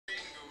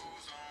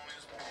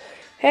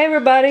Hey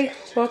everybody,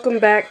 welcome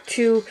back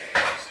to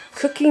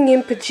Cooking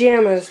in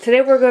Pajamas.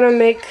 Today we're going to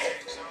make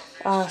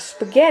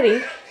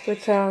spaghetti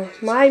with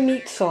my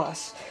meat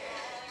sauce.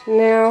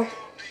 Now,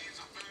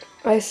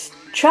 I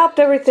chopped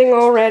everything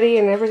already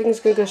and everything's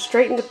going to go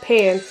straight in the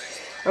pan.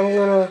 I'm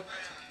going to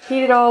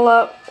heat it all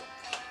up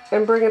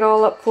and bring it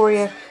all up for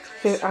you.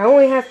 I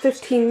only have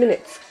 15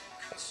 minutes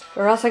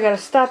or else I got to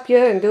stop you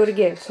and do it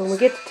again. So when we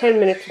get to 10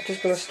 minutes, I'm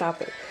just going to stop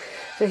it.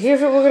 So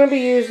here's what we're going to be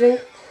using.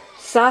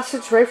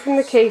 Sausage right from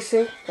the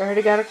casing. I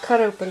already got it cut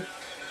open.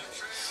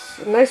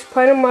 A nice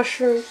pint of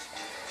mushrooms.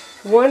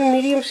 1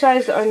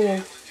 medium-sized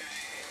onion.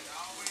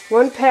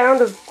 1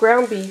 pound of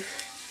ground beef.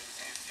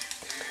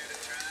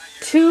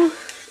 2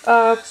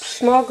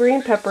 small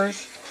green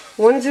peppers.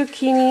 1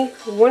 zucchini.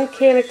 1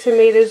 can of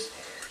tomatoes.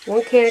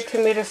 1 can of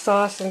tomato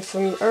sauce. And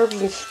some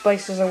herbs and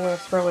spices I'm going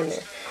to throw in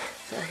there.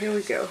 So here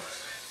we go.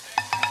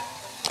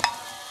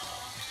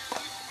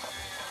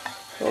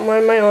 Don't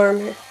mind my arm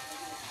here.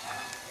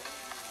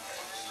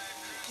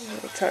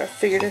 I'm trying to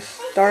figure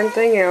this darn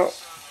thing out.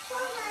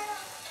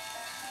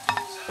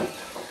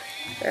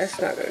 That's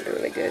not going to do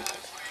any good.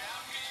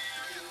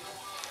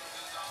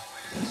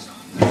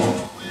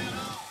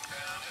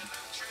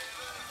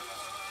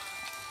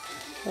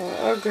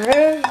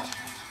 Okay.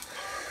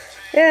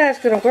 Yeah, it's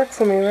going to work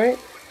for me, right?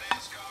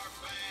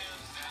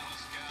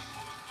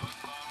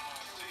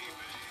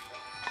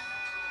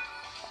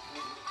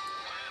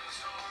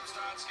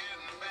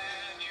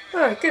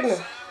 Alright, good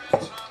enough.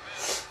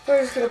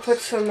 We're just going to put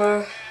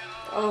some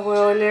olive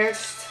oil in there,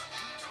 just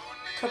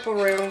a couple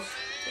rounds.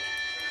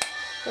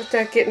 Let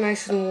that get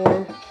nice and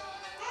warm.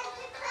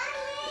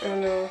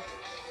 And yeah.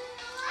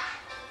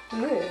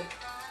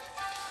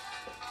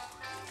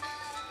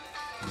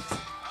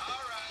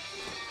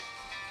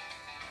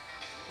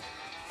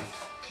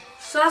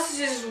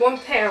 Sausages is 1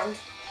 pound.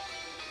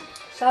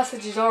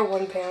 Sausages are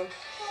 1 pound.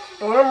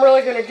 And what I'm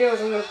really going to do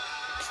is I'm going to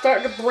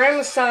start to brown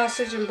the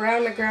sausage and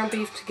brown the ground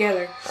beef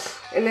together.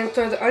 And then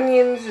throw the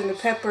onions and the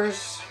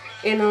peppers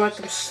in and let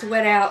them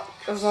sweat out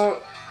with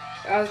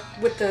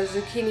the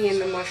zucchini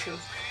and the mushrooms.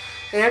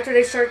 And after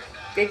they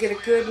get a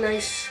good,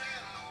 nice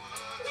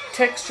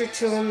texture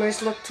to them,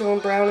 nice look to them,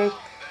 browning.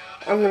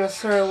 I'm gonna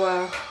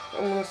throw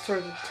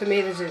the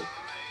tomatoes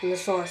in the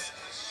sauce.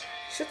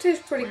 Should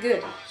taste pretty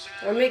good.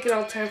 I make it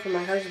all the time for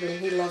my husband, and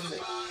he loves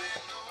it.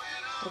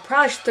 I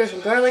probably should throw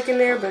some garlic in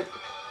there, but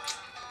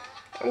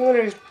I'm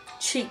gonna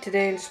cheat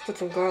today and just put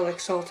some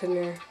garlic salt in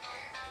there.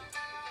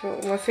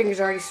 My fingers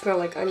already smell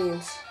like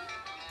onions.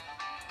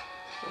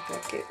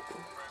 Back it.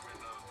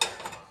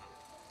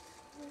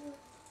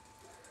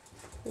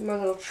 My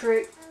little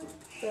trick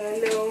that I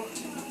know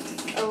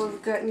I would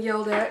have gotten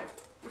yelled at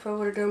if I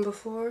would have done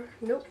before.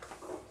 Nope.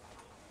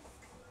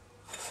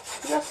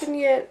 Nothing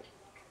yet.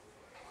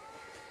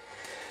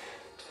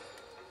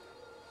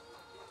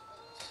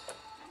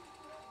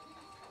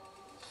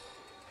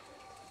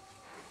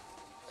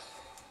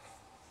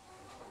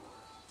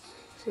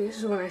 See, this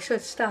is when I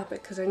should stop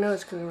it because I know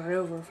it's going to run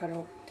over if I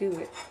don't do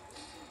it.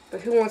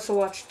 But who wants to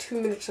watch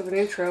 2 minutes of an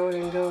intro and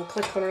then go and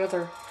click on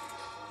another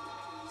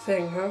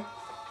thing, huh?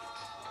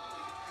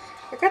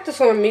 I got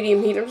this on a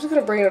medium heat. I'm just going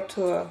to bring it up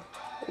to a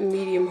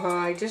medium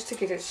high just to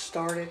get it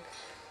started.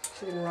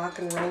 So we can rock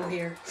and roll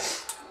here.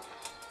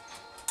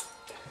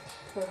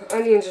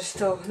 Onions are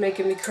still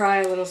making me cry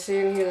a little, so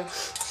you can hear the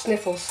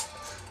sniffles.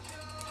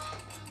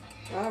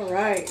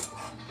 Alright.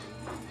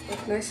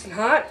 That's nice and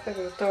hot. I'm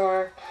going to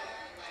throw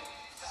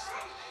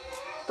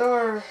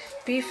our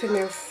beef in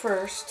there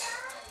first.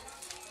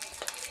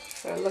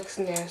 It looks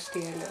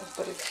nasty, I know,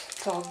 but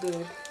it's all good.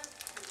 My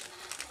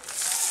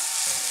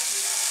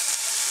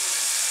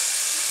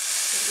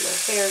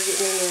hair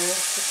getting in there.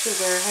 I should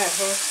wear a hat,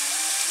 huh?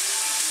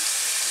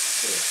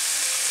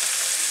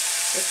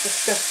 It's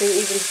disgusting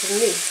even for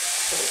me.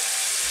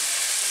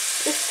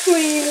 But it's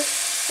clean.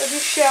 I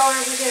do shower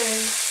every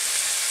day.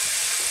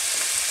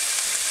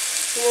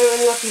 One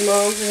unlucky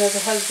mom who has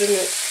a husband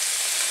that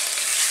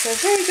says,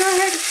 hey, go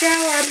ahead and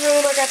shower. I'm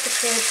home. I got the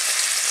kids.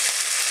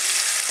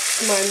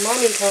 My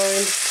mommy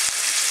time.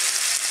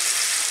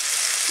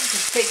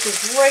 Just take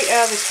this right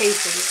out of the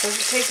casing. It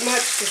doesn't take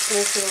much, just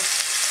nice little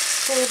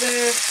pull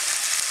there.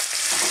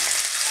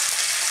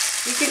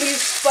 You can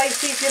use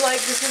spicy if you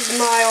like. This is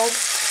mild.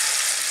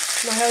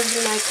 My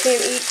husband and I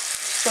can't eat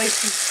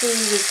spicy food.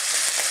 It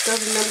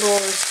doesn't number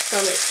on our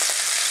stomach.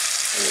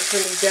 I'm going to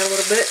turn this down a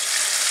little bit.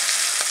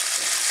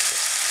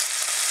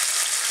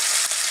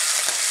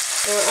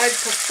 I'd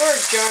prefer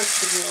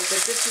Johnsonville,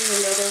 but this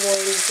is another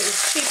one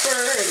that's cheaper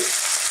and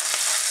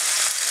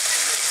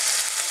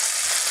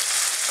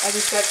I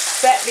just got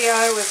spat in the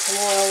eye with some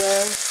oil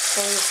there,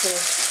 so I'm just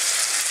going to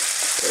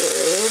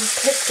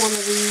pick one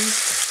of these.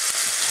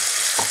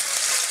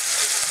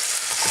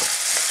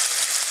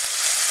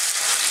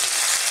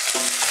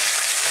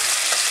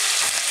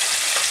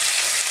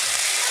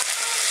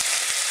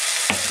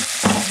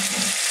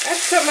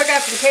 That's something I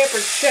got from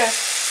Pampered Chef.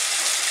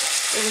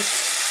 It was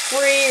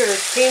free or it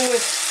came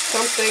with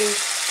something,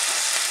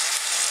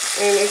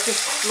 and it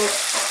just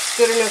looks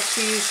good enough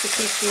to use to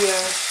keep the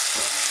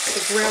to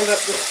ground up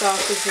the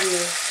sausage and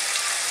the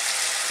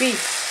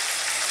beef.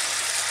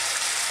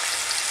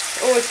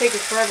 It only takes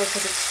it forever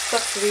because it's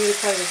stuck to the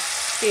inside of the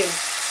skin.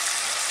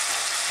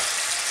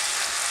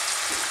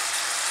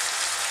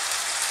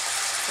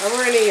 How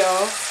are any of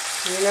y'all?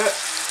 You're not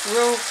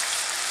real,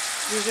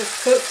 you're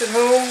just cooks at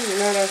home,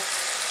 you're not a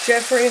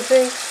chef or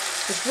anything.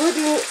 Just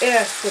wouldn't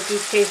ask what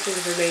these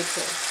casings are made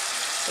from.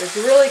 If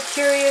you're really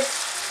curious,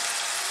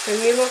 send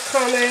me a little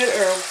comment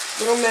or a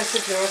little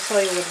message and I'll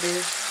tell you what it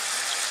is.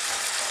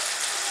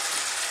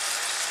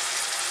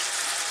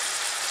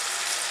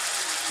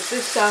 But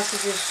this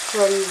sausage is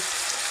from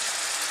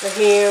the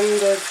ham,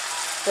 the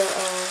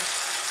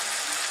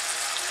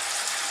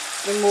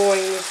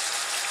loin.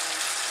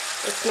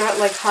 It's not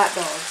like hot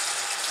dogs.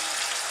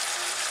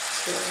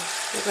 So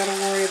you gotta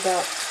worry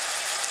about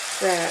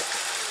that.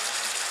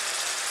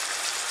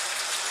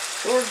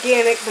 It's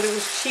organic, but it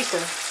was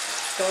cheaper.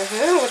 So I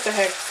said, oh, what the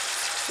heck?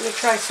 Let me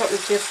try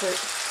something different.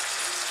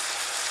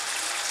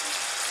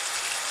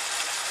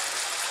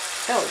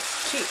 Hell,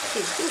 it's cheap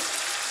too.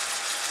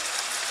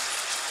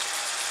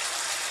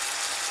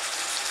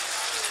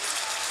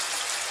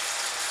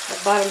 The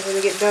bottom's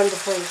gonna get done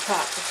before the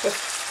top.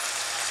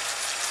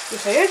 You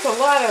say, it's a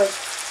lot of,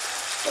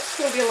 that's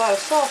gonna be a lot of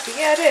sauce.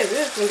 Yeah, it is. It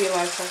is gonna be a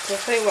lot of sauce.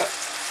 I'll tell you what.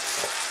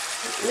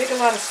 Make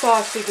a lot of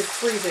sauce so you can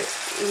freeze it.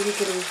 And you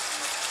can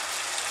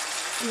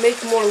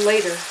make more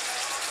later.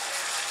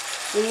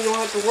 Then you don't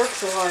have to work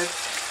so hard.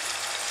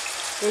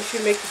 Once you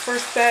make the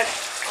first batch,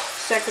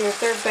 second or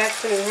third batch,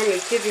 depending on how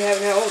many kids you have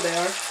and how old they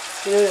are,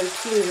 you know them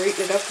teens are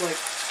eating it up like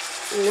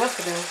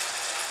nothing else.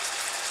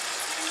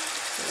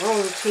 When I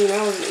was a teen, I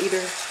was an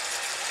eater.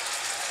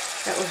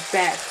 That was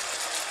bad.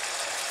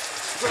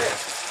 But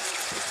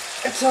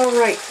it's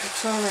alright.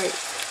 It's alright.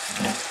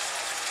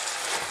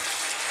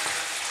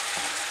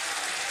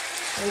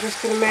 I'm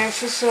just going to mash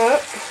this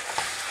up.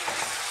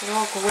 It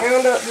all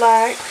ground up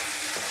like.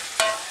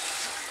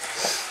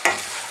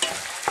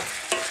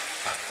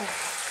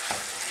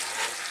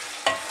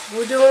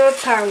 We're doing a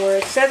timer. We're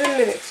at 7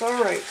 minutes.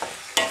 Alright.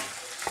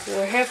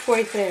 We're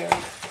halfway there.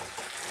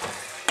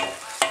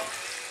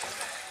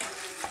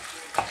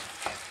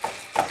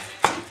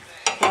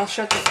 I'll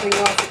shut this thing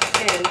off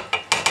at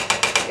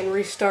 10 and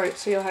restart it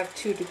so you'll have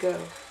 2 to go.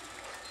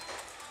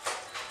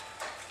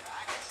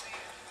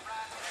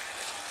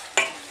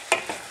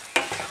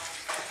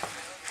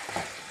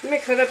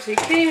 Mix it up so you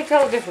can't even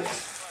tell the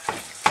difference.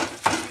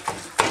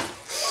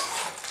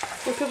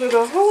 And people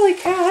go, holy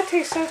cow, that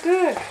tastes so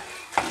good.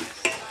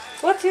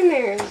 What's in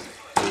there?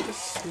 You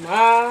just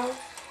smile.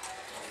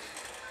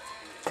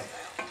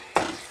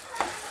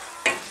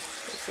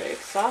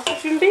 It's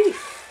sausage and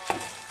beef.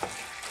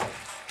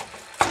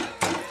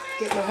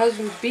 Get my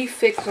husband's beef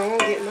fix on,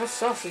 get my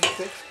sausage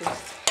fix.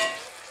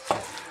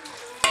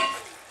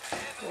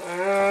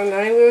 I'm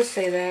not even going to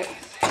say that.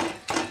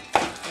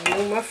 I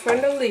know my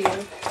friend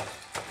Aaliyah.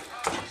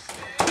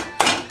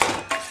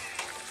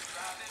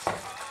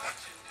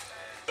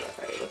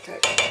 Alright, let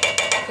that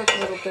cook a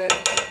little bit.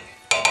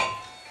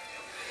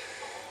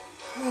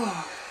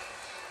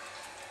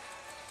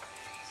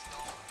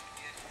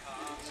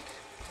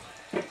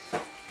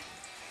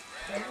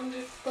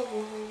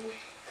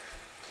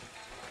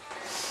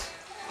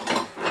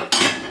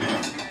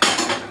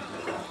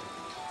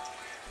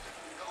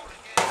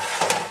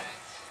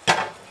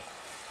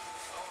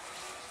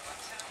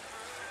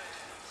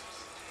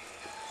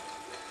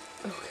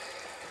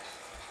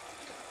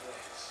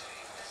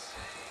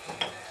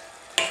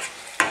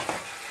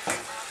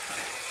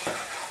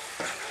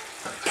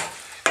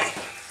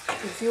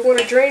 If you want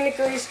to drain the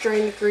grease,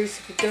 drain the grease.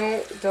 If you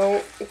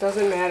don't. It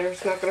doesn't matter.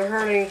 It's not going to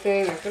hurt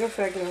anything. Not going to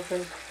affect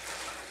nothing.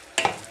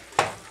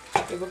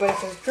 Everybody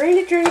says, drain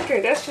it, drain it, drain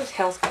it. That's just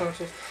health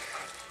conscious.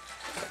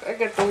 I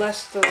got the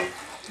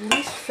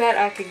least fat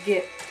I could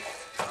get.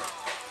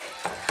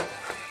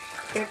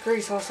 That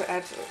grease also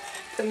adds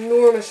an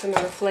enormous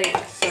amount of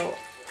flavor. So,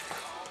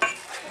 I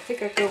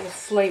think I go with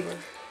flavor.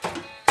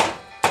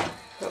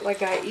 Not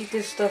like I eat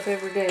this stuff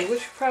every day,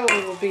 which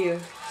probably will be a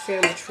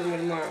sandwich for me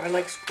tomorrow. I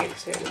like spaghetti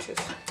sandwiches.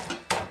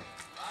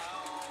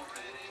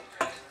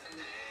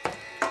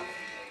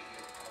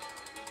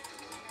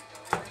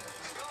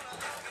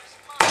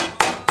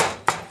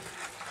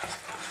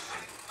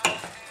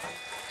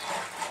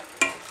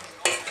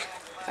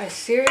 I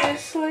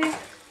seriously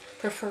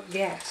prefer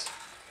gas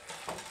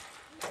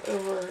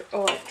over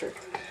electric.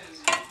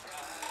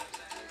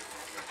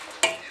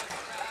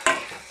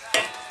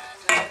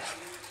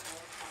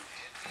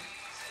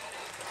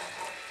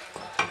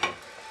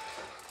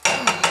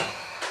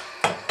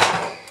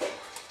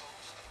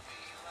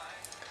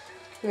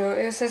 Now,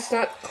 I guess that's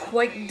not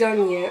quite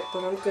done yet,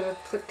 but I'm going to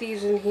put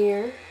these in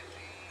here.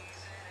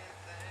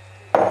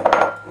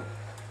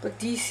 Put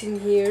these in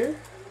here.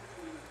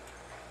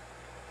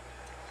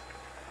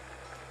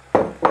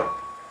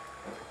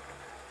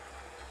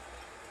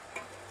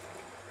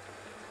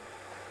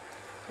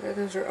 Yeah,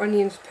 those are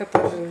onions,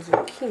 peppers, and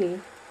zucchini.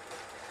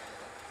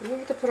 I'm going to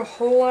have to put a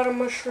whole lot of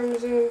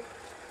mushrooms in.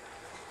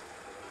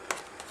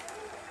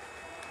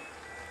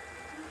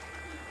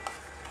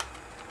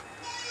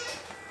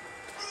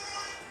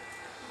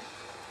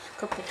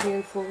 couple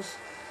handfuls.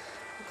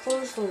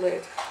 Close the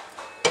lid.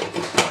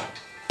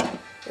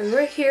 And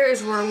right here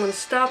is where I'm going to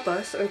stop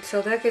us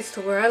until that gets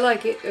to where I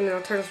like it, and then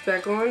I'll turn this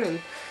back on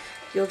and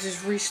you'll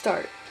just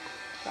restart.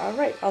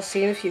 Alright, I'll see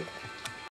you in a few.